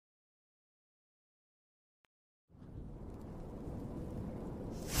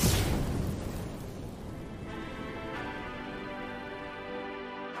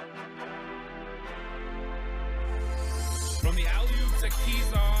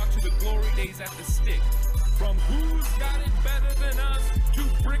days at the stick. From who's got it better than us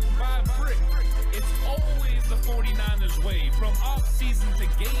to brick by brick. It's always the 49ers way, from off-season to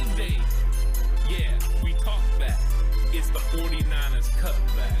game day. Yeah, we talk back. It's the 49ers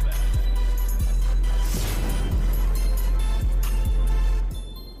cutback.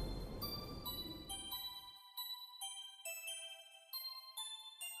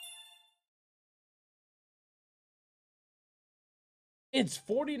 It's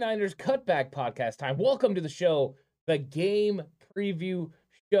 49ers Cutback Podcast time. Welcome to the show, the game preview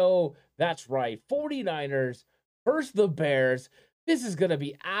show. That's right, 49ers versus the Bears. This is going to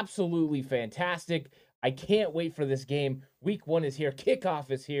be absolutely fantastic. I can't wait for this game. Week 1 is here. Kickoff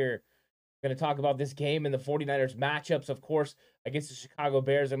is here. I'm going to talk about this game and the 49ers matchups, of course, against the Chicago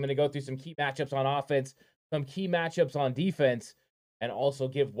Bears. I'm going to go through some key matchups on offense, some key matchups on defense, and also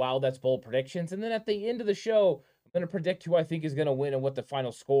give Wild That's Bold predictions. And then at the end of the show, I'm going to predict who I think is going to win and what the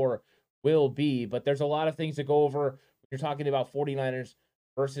final score will be. But there's a lot of things to go over when you're talking about 49ers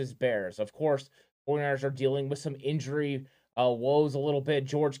versus Bears. Of course, 49ers are dealing with some injury woes a little bit.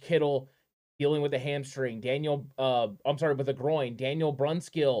 George Kittle dealing with a hamstring. With a groin. Daniel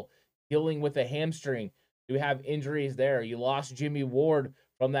Brunskill dealing with a hamstring. You have injuries there. You lost Jimmy Ward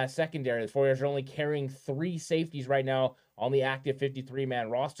from that secondary. The 49ers are only carrying 3 safeties right now on the active 53-man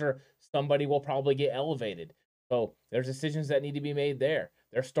roster. Somebody will probably get elevated. So there's decisions that need to be made there.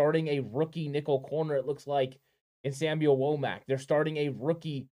 They're starting a rookie nickel corner, it looks like, in Samuel Womack. They're starting a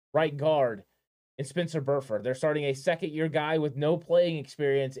rookie right guard in Spencer Burford. They're starting a second-year guy with no playing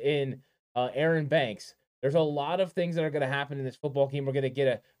experience in Aaron Banks. There's a lot of things that are going to happen in this football game. We're going to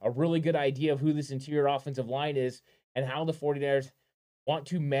get a really good idea of who this interior offensive line is and how the 49ers want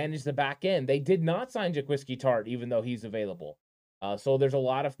to manage the back end. They did not sign Jaquiski Tartt, even though he's available. So there's a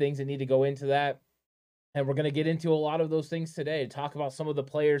lot of things that need to go into that. And we're going to get into a lot of those things today, talk about some of the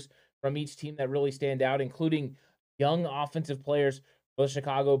players from each team that really stand out, including young offensive players for the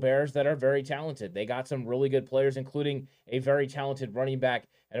Chicago Bears that are very talented. They got some really good players, including a very talented running back,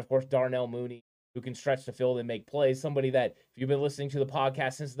 and of course, Darnell Mooney, who can stretch the field and make plays. Somebody that, if you've been listening to the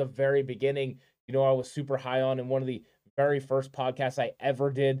podcast since the very beginning, you know I was super high on in one of the very first podcasts I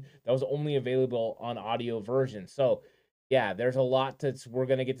ever did that was only available on audio version. So, yeah, there's a lot that we're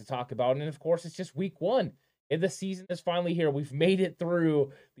going to get to talk about. And, of course, it's just week 1. And the season is finally here. We've made it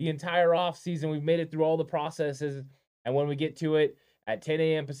through the entire offseason. We've made it through all the processes. And when we get to it at 10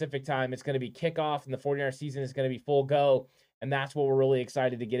 a.m. Pacific time, it's going to be kickoff, and the 49ers season is going to be full go. And that's what we're really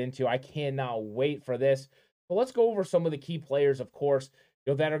excited to get into. I cannot wait for this. So let's go over some of the key players, of course,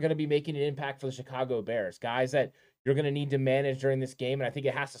 that are going to be making an impact for the Chicago Bears. Guys that you're going to need to manage during this game. And I think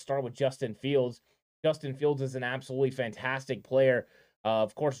it has to start with Justin Fields. Justin Fields is an absolutely fantastic player.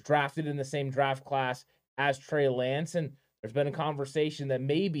 Of course, drafted in the same draft class as Trey Lance. And there's been a conversation that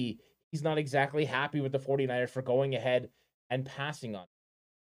maybe he's not exactly happy with the 49ers for going ahead and passing on him.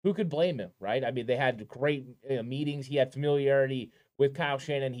 Who could blame him, right? I mean, they had great meetings. He had familiarity with Kyle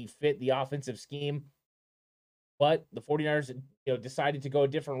Shanahan. He fit the offensive scheme. But the 49ers decided to go a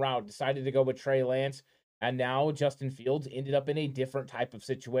different route, decided to go with Trey Lance. And now Justin Fields ended up in a different type of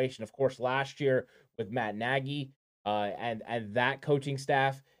situation. Of course, last year with Matt Nagy and that coaching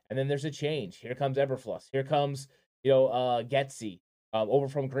staff, and then there's a change. Here comes Eberflus. Here comes Getsy over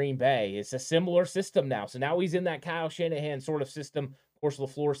from Green Bay. It's a similar system now. So now he's in that Kyle Shanahan sort of system. Of course,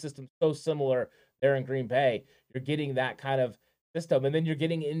 LaFleur system so similar there in Green Bay. You're getting that kind of system, and then you're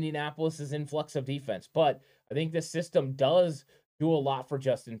getting Indianapolis's influx of defense. But I think this system does do a lot for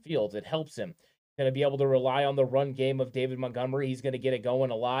Justin Fields. It helps him. Going to be able to rely on the run game of David Montgomery. He's going to get it going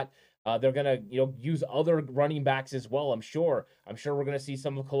a lot. They're going to use other running backs as well. I'm sure we're going to see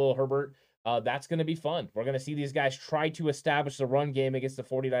some of Khalil Herbert. That's going to be fun. We're going to see these guys try to establish the run game against the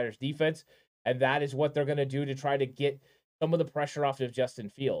 49ers defense, and that is what they're going to do to try to get some of the pressure off of Justin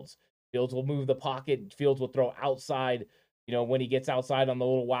Fields. Fields will move the pocket. Fields will throw outside, when he gets outside on the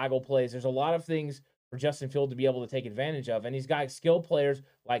little waggle plays. There's a lot of things for Justin Fields to be able to take advantage of, and he's got skill players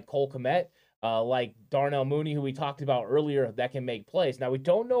like Cole Kmet, like Darnell Mooney, who we talked about earlier, that can make plays. Now, we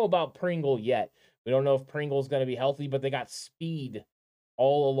don't know about Pringle yet. We don't know if Pringle's going to be healthy, but they got speed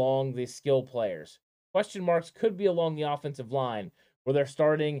all along the skill players. Question marks could be along the offensive line, where they're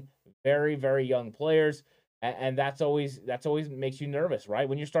starting very, very young players, and that's always makes you nervous, right?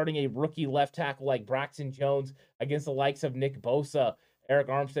 When you're starting a rookie left tackle like Braxton Jones against the likes of Nick Bosa, Eric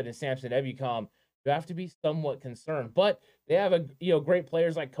Armstead, and Samson Ebukam, you have to be somewhat concerned. But they have great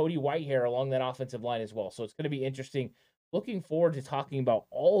players like Cody Whitehair along that offensive line as well. So it's going to be interesting. Looking forward to talking about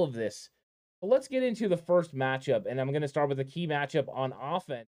all of this. But let's get into the first matchup, and I'm going to start with a key matchup on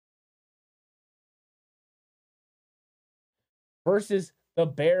offense versus the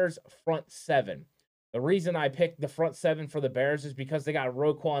Bears front seven. The reason I picked the front seven for the Bears is because they got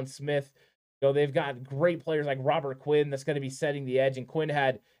Roquan Smith. They've got great players like Robert Quinn that's going to be setting the edge. And Quinn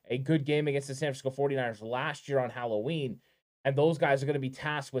had a good game against the San Francisco 49ers last year on Halloween. And those guys are going to be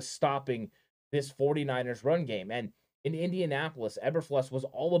tasked with stopping this 49ers run game. And in Indianapolis, Eberflus was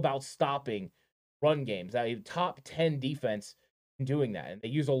all about stopping run games. A top 10 defense in doing that. And they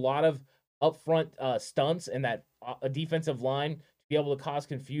use a lot of upfront stunts and that defensive line to be able to cause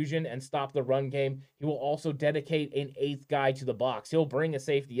confusion and stop the run game. He will also dedicate an eighth guy to the box. He'll bring a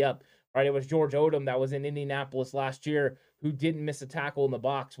safety up. Right, it was George Odom that was in Indianapolis last year who didn't miss a tackle in the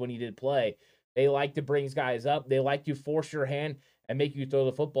box when he did play. They like to bring guys up. They like to force your hand and make you throw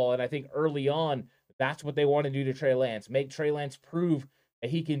the football. And I think early on, that's what they want to do to Trey Lance. Make Trey Lance prove that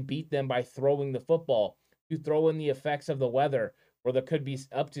he can beat them by throwing the football. You throw in the effects of the weather, where there could be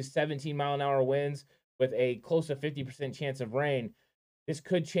up to 17-mile-an-hour winds with a close to 50% chance of rain. This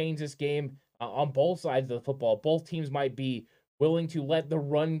could change this game on both sides of the football. Both teams might be willing to let the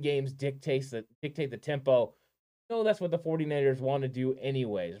run games dictate the tempo. No, that's what the 49ers want to do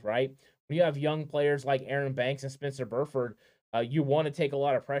anyways, right? When you have young players like Aaron Banks and Spencer Burford, you want to take a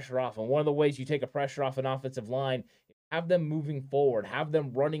lot of pressure off. And one of the ways you take a pressure off an offensive line is have them moving forward, have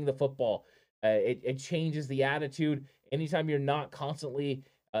them running the football. It changes the attitude. Anytime you're not constantly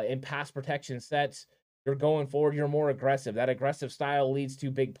in pass protection sets, you're going forward, you're more aggressive. That aggressive style leads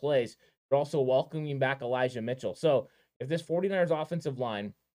to big plays. You're also welcoming back Elijah Mitchell. So if this 49ers offensive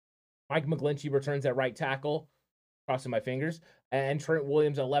line, Mike McGlinchey returns at right tackle, crossing my fingers, and Trent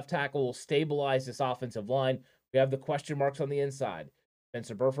Williams at left tackle will stabilize this offensive line. We have the question marks on the inside.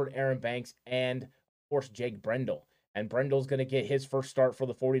 Spencer Burford, Aaron Banks, and, of course, Jake Brendel. And Brendel's going to get his first start for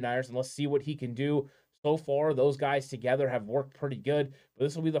the 49ers, and let's see what he can do. So far, those guys together have worked pretty good, but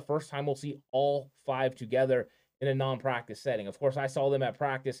this will be the first time we'll see all five together in a non-practice setting. Of course, I saw them at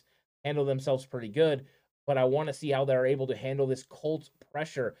practice handle themselves pretty good, but I want to see how they're able to handle this Colts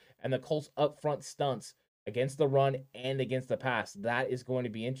pressure and the Colts upfront stunts against the run and against the pass. That is going to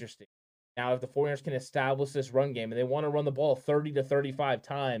be interesting. Now, if the 49ers can establish this run game and they want to run the ball 30 to 35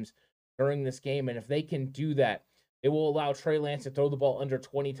 times during this game, and if they can do that, it will allow Trey Lance to throw the ball under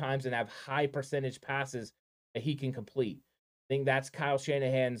 20 times and have high percentage passes that he can complete. I think that's Kyle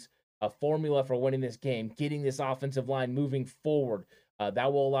Shanahan's formula for winning this game, getting this offensive line moving forward.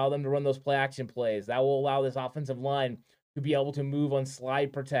 That will allow them to run those play action plays. That will allow this offensive line to be able to move on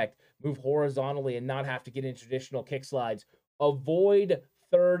slide protect, move horizontally, and not have to get in traditional kick slides. Avoid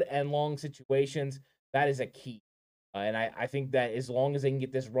third and long situations. That is a key. And I think that as long as they can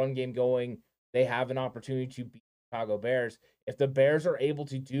get this run game going, they have an opportunity to beat the Chicago Bears. If the Bears are able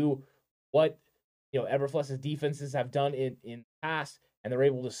to do what Eberflus's defenses have done in the past, and they're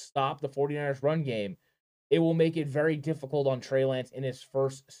able to stop the 49ers run game, it will make it very difficult on Trey Lance in his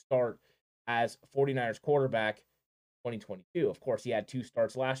first start as 49ers quarterback 2022. Of course, he had 2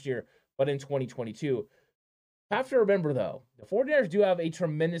 starts last year, but in 2022. Have to remember, though, the 49ers do have a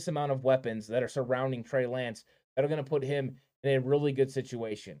tremendous amount of weapons that are surrounding Trey Lance that are going to put him in a really good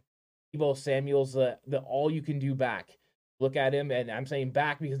situation. Deebo Samuel's the all-you-can-do back. Look at him, and I'm saying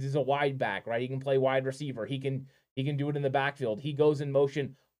back because he's a wide back, right? He can play wide receiver. He can do it in the backfield. He goes in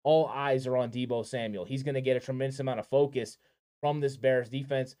motion. All eyes are on Deebo Samuel. He's going to get a tremendous amount of focus from this Bears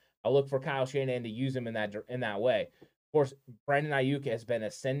defense. I look for Kyle Shanahan to use him in that way. Of course, Brandon Ayuk has been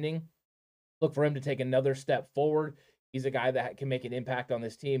ascending. Look for him to take another step forward. He's a guy that can make an impact on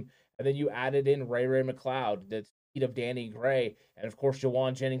this team. And then you added in Ray McLeod, the speed of Danny Gray, and of course,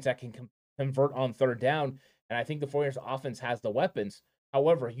 Jawan Jennings that can convert on third down. And I think the 49ers offense has the weapons.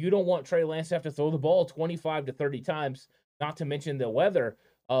 However, you don't want Trey Lance to have to throw the ball 25 to 30 times, not to mention the weather.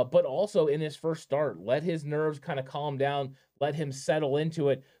 But also in his first start, let his nerves kind of calm down, let him settle into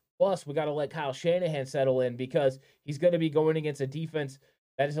it. Plus, we got to let Kyle Shanahan settle in because he's going to be going against a defense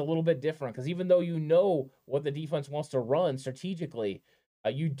that is a little bit different. Because even though you know what the defense wants to run strategically,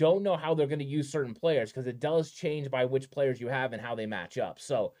 you don't know how they're going to use certain players because it does change by which players you have and how they match up.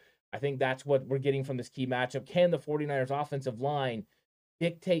 So I think that's what we're getting from this key matchup. Can the 49ers offensive line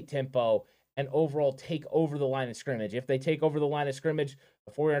dictate tempo and overall take over the line of scrimmage? If they take over the line of scrimmage,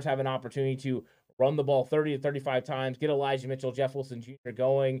 the 49ers have an opportunity to run the ball 30 to 35 times, get Elijah Mitchell, Jeff Wilson Jr.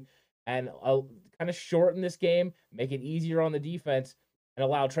 going, and kind of shorten this game, make it easier on the defense, and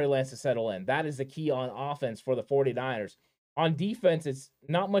allow Trey Lance to settle in. That is the key on offense for the 49ers. On defense, it's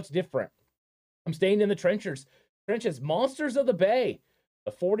not much different. I'm staying in the trenches. Monsters of the Bay.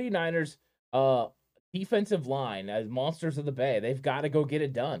 The 49ers defensive line as Monsters of the Bay. They've got to go get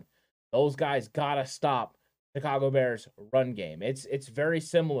it done. Those guys got to stop Chicago Bears run game. It's very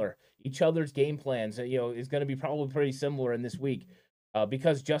similar. Each other's game plans, is going to be probably pretty similar in this week.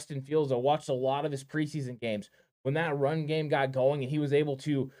 because Justin Fields, I watched a lot of his preseason games. When that run game got going and he was able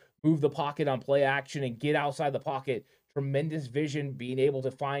to move the pocket on play action and get outside the pocket, tremendous vision, being able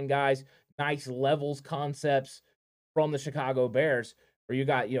to find guys, nice levels, concepts from the Chicago Bears, where you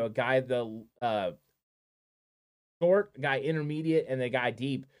got, a guy, the short, guy intermediate, and the guy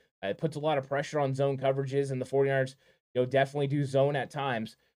deep. It puts a lot of pressure on zone coverages, and the 49ers, definitely do zone at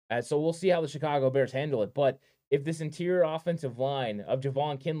times. So we'll see how the Chicago Bears handle it. But if this interior offensive line of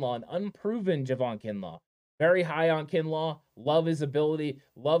Javon Kinlaw, an unproven Javon Kinlaw, very high on Kinlaw, love his ability,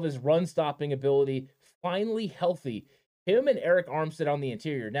 love his run-stopping ability, finally healthy. Him and Eric Armstead on the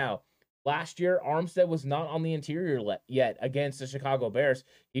interior. Now, last year, Armstead was not on the interior yet against the Chicago Bears.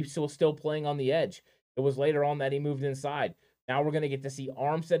 He was still playing on the edge. It was later on that he moved inside. Now we're going to get to see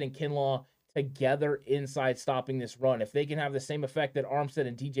Armstead and Kinlaw together inside stopping this run. If they can have the same effect that Armstead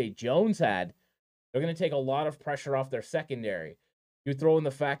and DJ Jones had, they're going to take a lot of pressure off their secondary. You throw in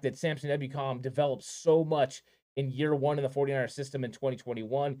the fact that Samson Ebukam developed so much in year one in the 49ers system in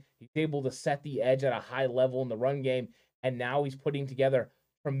 2021. He's able to set the edge at a high level in the run game, and now he's putting together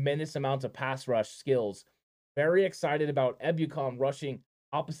tremendous amounts of pass rush skills. Very excited about Ebukam rushing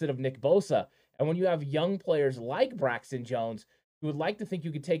opposite of Nick Bosa. And when you have young players like Braxton Jones, you would like to think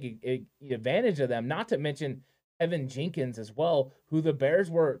you could take advantage of them, not to mention Evan Jenkins as well, who the Bears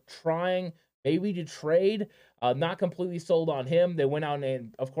were trying maybe to trade. Not completely sold on him. They went out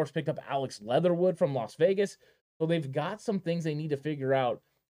and, of course, picked up Alex Leatherwood from Las Vegas. So they've got some things they need to figure out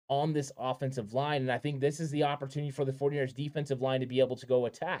on this offensive line. And I think this is the opportunity for the 49ers defensive line to be able to go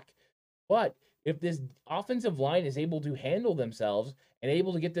attack. But if this offensive line is able to handle themselves and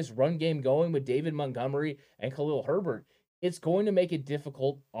able to get this run game going with David Montgomery and Khalil Herbert, it's going to make it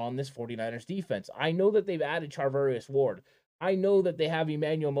difficult on this 49ers defense. I know that they've added Charvarius Ward. I know that they have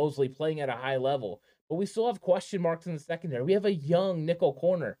Emmanuel Mosley playing at a high level, but we still have question marks in the secondary. We have a young nickel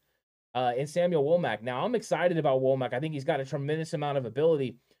corner in Samuel Womack. Now, I'm excited about Womack. I think he's got a tremendous amount of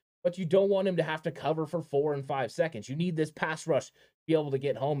ability, but you don't want him to have to cover for 4 and 5 seconds. You need this pass rush to be able to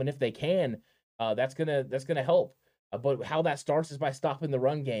get home, and if they can, that's gonna help. But how that starts is by stopping the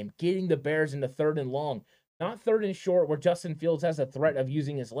run game, getting the Bears into 3rd and long, not 3rd and short where Justin Fields has a threat of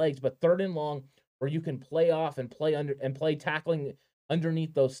using his legs, but 3rd and long where you can play off and play tackling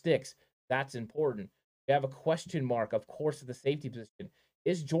underneath those sticks. That's important. You have a question mark, of course, at the safety position.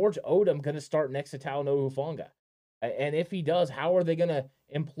 Is George Odom going to start next to Talanoa Hufanga? And if he does, how are they going to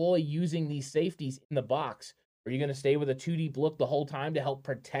employ using these safeties in the box? Are you going to stay with a 2-deep look the whole time to help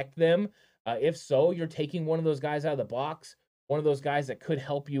protect them? If so, you're taking one of those guys out of the box, one of those guys that could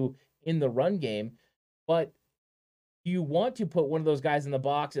help you in the run game. But you want to put one of those guys in the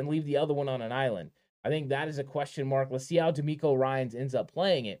box and leave the other one on an island? I think that is a question mark. Let's see how D'Amico Ryans ends up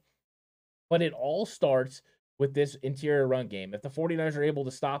playing it. But it all starts with this interior run game. If the 49ers are able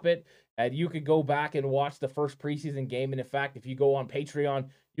to stop it, and you could go back and watch the first preseason game. And in fact, if you go on Patreon,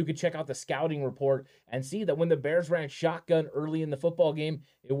 you could check out the scouting report and see that when the Bears ran shotgun early in the football game,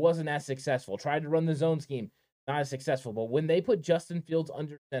 it wasn't as successful. Tried to run the zone scheme, not as successful. But when they put Justin Fields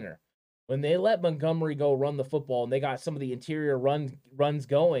under center, when they let Montgomery go run the football and they got some of the interior runs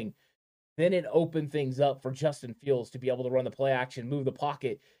going, then it opened things up for Justin Fields to be able to run the play action, move the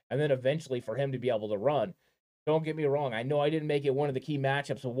pocket, and then eventually for him to be able to run. Don't get me wrong. I know I didn't make it one of the key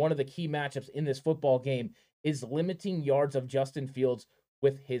matchups, but one of the key matchups in this football game is limiting yards of Justin Fields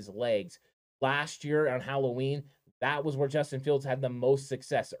with his legs. Last year on Halloween, that was where Justin Fields had the most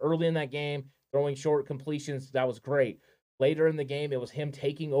success. Early in that game, throwing short completions, that was great. Later in the game, it was him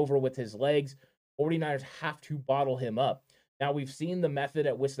taking over with his legs. 49ers have to bottle him up. Now, we've seen the method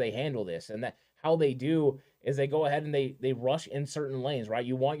at which they handle this, and that how they do is they go ahead and they rush in certain lanes, right?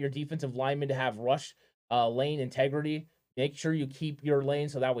 You want your defensive lineman to have rush lane integrity. Make sure you keep your lane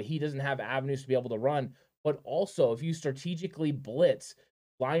so that way he doesn't have avenues to be able to run. But also, if you strategically blitz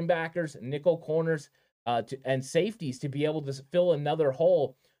linebackers, nickel corners, and safeties to be able to fill another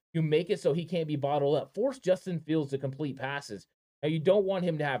hole, you make it so he can't be bottled up. Force Justin Fields to complete passes. Now, you don't want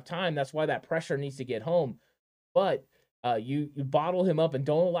him to have time. That's why that pressure needs to get home. But you bottle him up and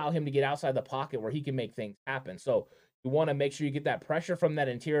don't allow him to get outside the pocket where he can make things happen. So you want to make sure you get that pressure from that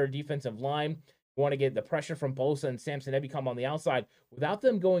interior defensive line. You want to get the pressure from Bosa and Samson Ebukam on the outside without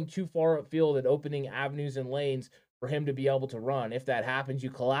them going too far upfield and opening avenues and lanes for him to be able to run. If that happens, you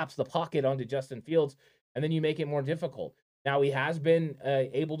collapse the pocket onto Justin Fields, and then you make it more difficult. Now, he has been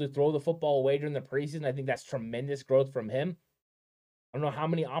able to throw the football away during the preseason. I think that's tremendous growth from him. I don't know how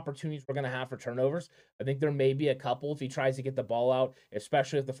many opportunities we're going to have for turnovers. I think there may be a couple if he tries to get the ball out,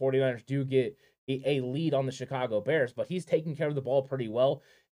 especially if the 49ers do get a lead on the Chicago Bears. But he's taking care of the ball pretty well.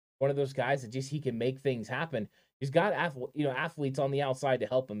 One of those guys that just he can make things happen. He's got athletes on the outside to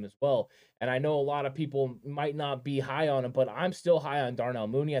help him as well. And I know a lot of people might not be high on him, but I'm still high on Darnell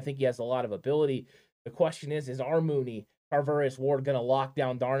Mooney. I think he has a lot of ability. The question is our Mooney, Tarvarius Ward, going to lock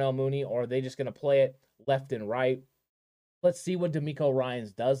down Darnell Mooney, or are they just going to play it left and right? Let's see what DeMeco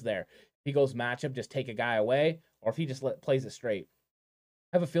Ryans does there. If he goes matchup, just take a guy away, or if he just plays it straight.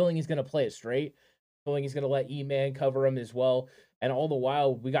 I have a feeling he's going to play it straight. Feeling he's going to let E-Man cover him as well. And all the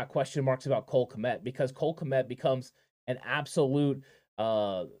while, we got question marks about Cole Kmet, because Cole Kmet becomes an absolute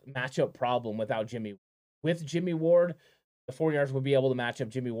matchup problem without Jimmy. With Jimmy Ward, the 49ers would be able to match up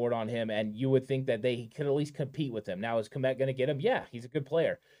Jimmy Ward on him, and you would think that they could at least compete with him. Now, is Kmet going to get him? Yeah, he's a good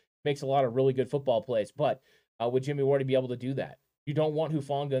player. Makes a lot of really good football plays, but would Jimmy Ward be able to do that? You don't want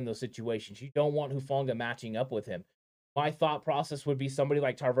Hufanga in those situations. You don't want Hufanga matching up with him. My thought process would be somebody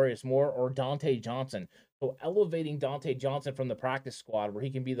like Tarvarius Moore or Dante Johnson. So elevating Dante Johnson from the practice squad, where he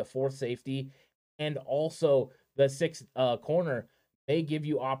can be the fourth safety and also the sixth corner, may give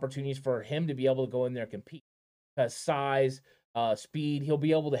you opportunities for him to be able to go in there and compete. Because size, speed, he'll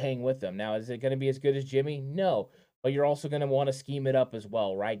be able to hang with them. Now, is it going to be as good as Jimmy? No. But you're also going to want to scheme it up as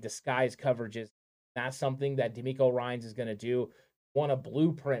well, right? Disguise coverages. That's something that DeMeco Ryans is going to do. Want a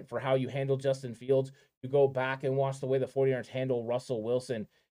blueprint for how you handle Justin Fields. You go back and watch the way the 49ers handle Russell Wilson.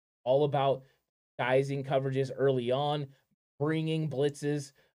 All about disguising coverages early on, bringing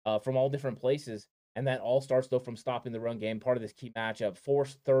blitzes from all different places. And that all starts, though, from stopping the run game, part of this key matchup.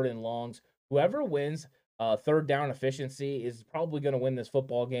 Force third and longs. Whoever wins third down efficiency is probably going to win this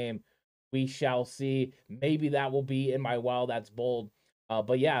football game. We shall see. Maybe that will be in my Wow, That's Bold.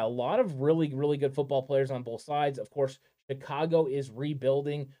 But yeah, a lot of really, really good football players on both sides. Of course, Chicago is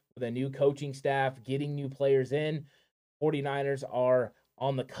rebuilding with a new coaching staff, getting new players in. 49ers are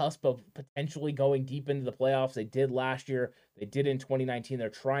on the cusp of potentially going deep into the playoffs. They did last year. They did in 2019. They're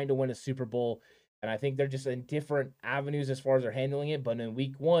trying to win a Super Bowl. And I think they're just in different avenues as far as they're handling it. But in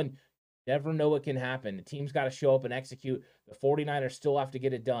week one, you never know what can happen. The team's got to show up and execute. The 49ers still have to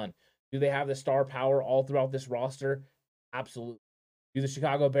get it done. Do they have the star power all throughout this roster? Absolutely. Do the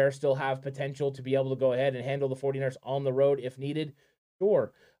Chicago Bears still have potential to be able to go ahead and handle the 49ers on the road if needed?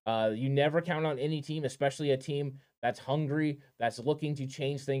 Sure. You never count on any team, especially a team that's hungry, that's looking to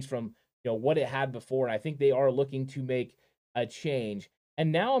change things from what it had before. And I think they are looking to make a change. And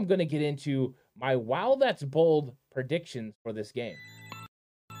now I'm going to get into my Wow, That's Bold predictions for this game.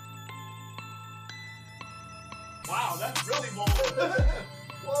 Wow, that's really bold.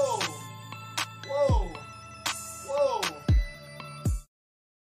 Whoa. Whoa. Whoa.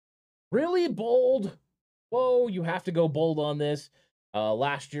 Really bold? Whoa, you have to go bold on this.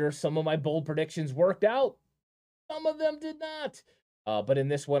 Last year, some of my bold predictions worked out. Some of them did not. But in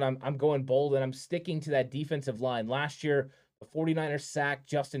this one, I'm going bold, and I'm sticking to that defensive line. Last year, the 49ers sacked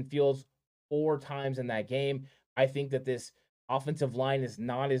Justin Fields 4 times in that game. I think that this offensive line is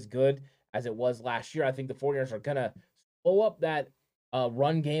not as good as it was last year. I think the 49ers are going to slow up that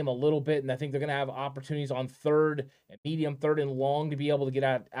run game a little bit, and I think they're going to have opportunities on third and medium, third and long to be able to get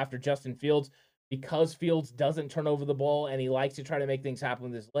out after Justin Fields, because Fields doesn't turn over the ball and he likes to try to make things happen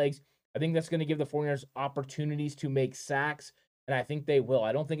with his legs. I think that's going to give the 49ers opportunities to make sacks, and I think they will.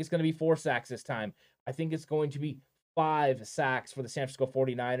 I don't think it's going to be 4 sacks this time. I think it's going to be 5 sacks for the San Francisco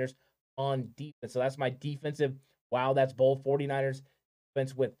 49ers on defense. So that's my defensive Wow, That's Bold. 49ers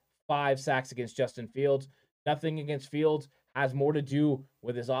defense with 5 sacks against Justin Fields. Nothing against Fields. Has more to do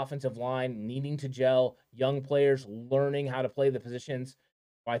with his offensive line needing to gel, young players learning how to play the positions.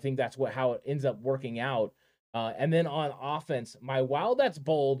 I think that's how it ends up working out. And then on offense, my Wow, That's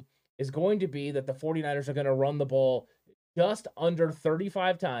Bold is going to be that the 49ers are going to run the ball just under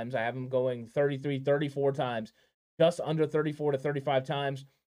 35 times. I have them going 33, 34 times, just under 34 to 35 times,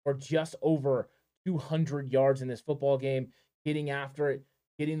 or just over 200 yards in this football game, getting after it,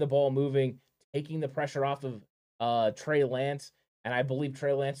 getting the ball moving, taking the pressure off of Trey Lance. And I believe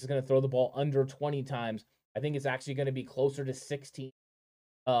Trey Lance is going to throw the ball under 20 times. I think it's actually going to be closer to 16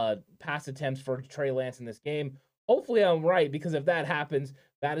 pass attempts for Trey Lance in this game. Hopefully I'm right, because if that happens,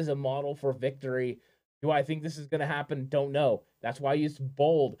 that is a model for victory. Do I think this is going to happen? Don't know. That's why I used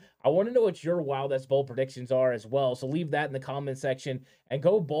bold. I want to know what your Wow, That's Bold predictions are as well. So leave that in the comment section and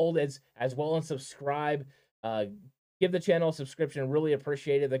go bold as well, and subscribe. Give the channel a subscription. Really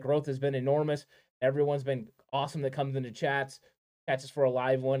appreciate it. The growth has been enormous. Everyone's been awesome that comes into chats. Catch us for a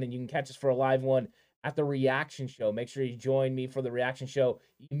live one, and you can catch us for a live one at the reaction show. Make sure you join me for the reaction show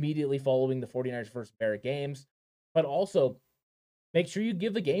immediately following the 49ers versus Bear games. But also, make sure you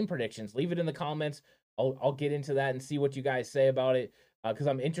give the game predictions. Leave it in the comments. I'll get into that and see what you guys say about it, because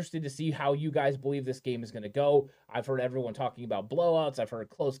I'm interested to see how you guys believe this game is going to go. I've heard everyone talking about blowouts. I've heard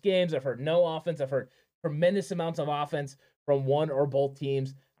close games. I've heard no offense. I've heard tremendous amounts of offense from one or both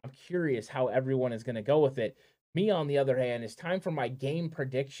teams. I'm curious how everyone is going to go with it. Me, on the other hand, it's time for my game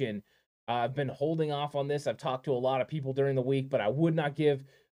prediction. I've been holding off on this. I've talked to a lot of people during the week, but I would not give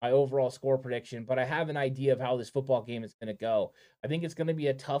my overall score prediction. But I have an idea of how this football game is going to go. I think it's going to be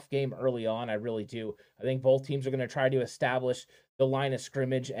a tough game early on. I really do. I think both teams are going to try to establish the line of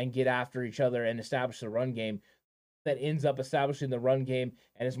scrimmage and get after each other and establish the run game. That ends up establishing the run game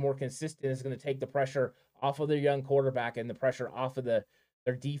and is more consistent is going to take the pressure off of their young quarterback and the pressure off of their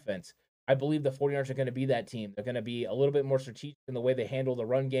defense. I believe the 49ers are going to be that team. They're going to be a little bit more strategic in the way they handle the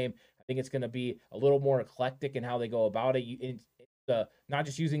run game. I think it's going to be a little more eclectic in how they go about it. It's not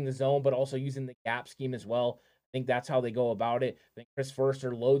just using the zone, but also using the gap scheme as well. I think that's how they go about it. I think Chris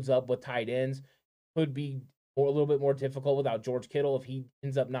Foerster loads up with tight ends. Could be a little bit more difficult without George Kittle if he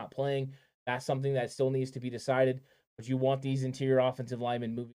ends up not playing. That's something that still needs to be decided. But you want these interior offensive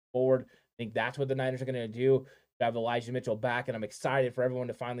linemen moving forward. I think that's what the Niners are going to do. You have Elijah Mitchell back, and I'm excited for everyone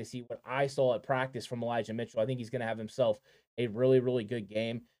to finally see what I saw at practice from Elijah Mitchell. I think he's going to have himself a really, really good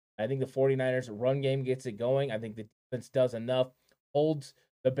game. I think the 49ers run game gets it going. I think the defense does enough, holds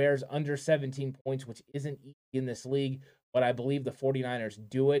the Bears under 17 points, which isn't easy in this league, but I believe the 49ers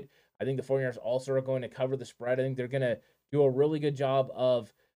do it. I think the 49ers also are going to cover the spread. I think they're going to do a really good job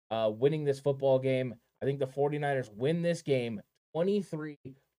of winning this football game. I think the 49ers win this game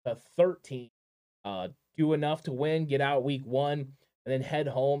 23-13. Do enough to win, get out week 1, and then head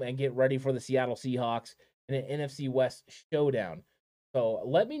home and get ready for the Seattle Seahawks in an NFC West showdown. So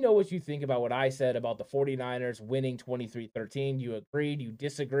let me know what you think about what I said about the 49ers winning 23-13. You agreed? You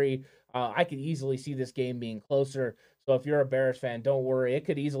disagree? I could easily see this game being closer. So if you're a Bears fan, don't worry. It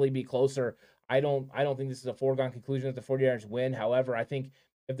could easily be closer. I don't think this is a foregone conclusion that the 49ers win. However, I think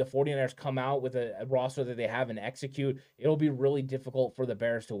if the 49ers come out with a roster that they have and execute, it'll be really difficult for the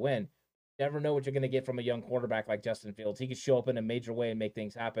Bears to win. Never know what you're going to get from a young quarterback like Justin Fields. He could show up in a major way and make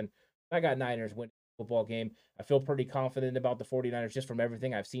things happen. I got Niners winning the football game. I feel pretty confident about the 49ers just from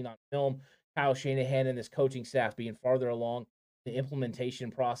everything I've seen on film. Kyle Shanahan and this coaching staff being farther along the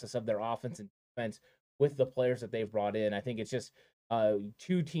implementation process of their offense and defense with the players that they've brought in. I think it's just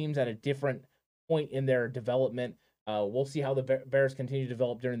two teams at a different point in their development. We'll see how the Bears continue to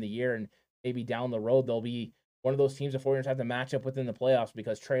develop during the year, and maybe down the road they'll be one of those teams the 49ers have to match up with in the playoffs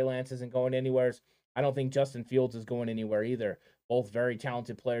because Trey Lance isn't going anywhere. I don't think Justin Fields is going anywhere either. Both very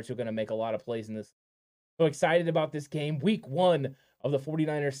talented players who are going to make a lot of plays in this. So excited about this game. Week 1 of the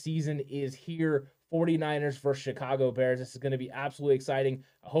 49ers season is here. 49ers versus Chicago Bears. This is going to be absolutely exciting.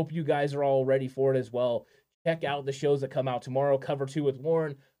 I hope you guys are all ready for it as well. Check out the shows that come out tomorrow. Cover 2 with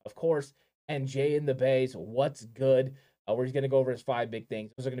Warren, of course, and Jay in the Bays. What's good? We're just going to go over his 5 big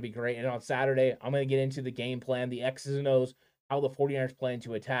things. Those are going to be great. And on Saturday, I'm going to get into the game plan, the X's and O's, how the 49ers plan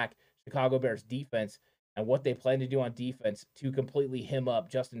to attack Chicago Bears defense and what they plan to do on defense to completely hem up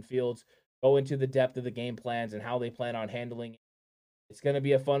Justin Fields, go into the depth of the game plans and how they plan on handling it. It's going to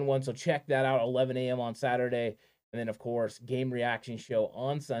be a fun one, so check that out 11 a.m. on Saturday. And then, of course, game reaction show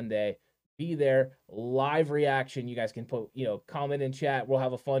on Sunday. Be there, live reaction. You guys can put, comment in chat. We'll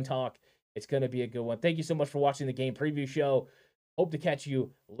have a fun talk. It's going to be a good one. Thank you so much for watching the game preview show. Hope to catch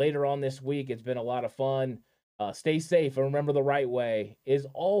you later on this week. It's been a lot of fun. Stay safe and remember the right way is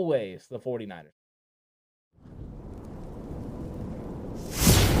always the 49ers.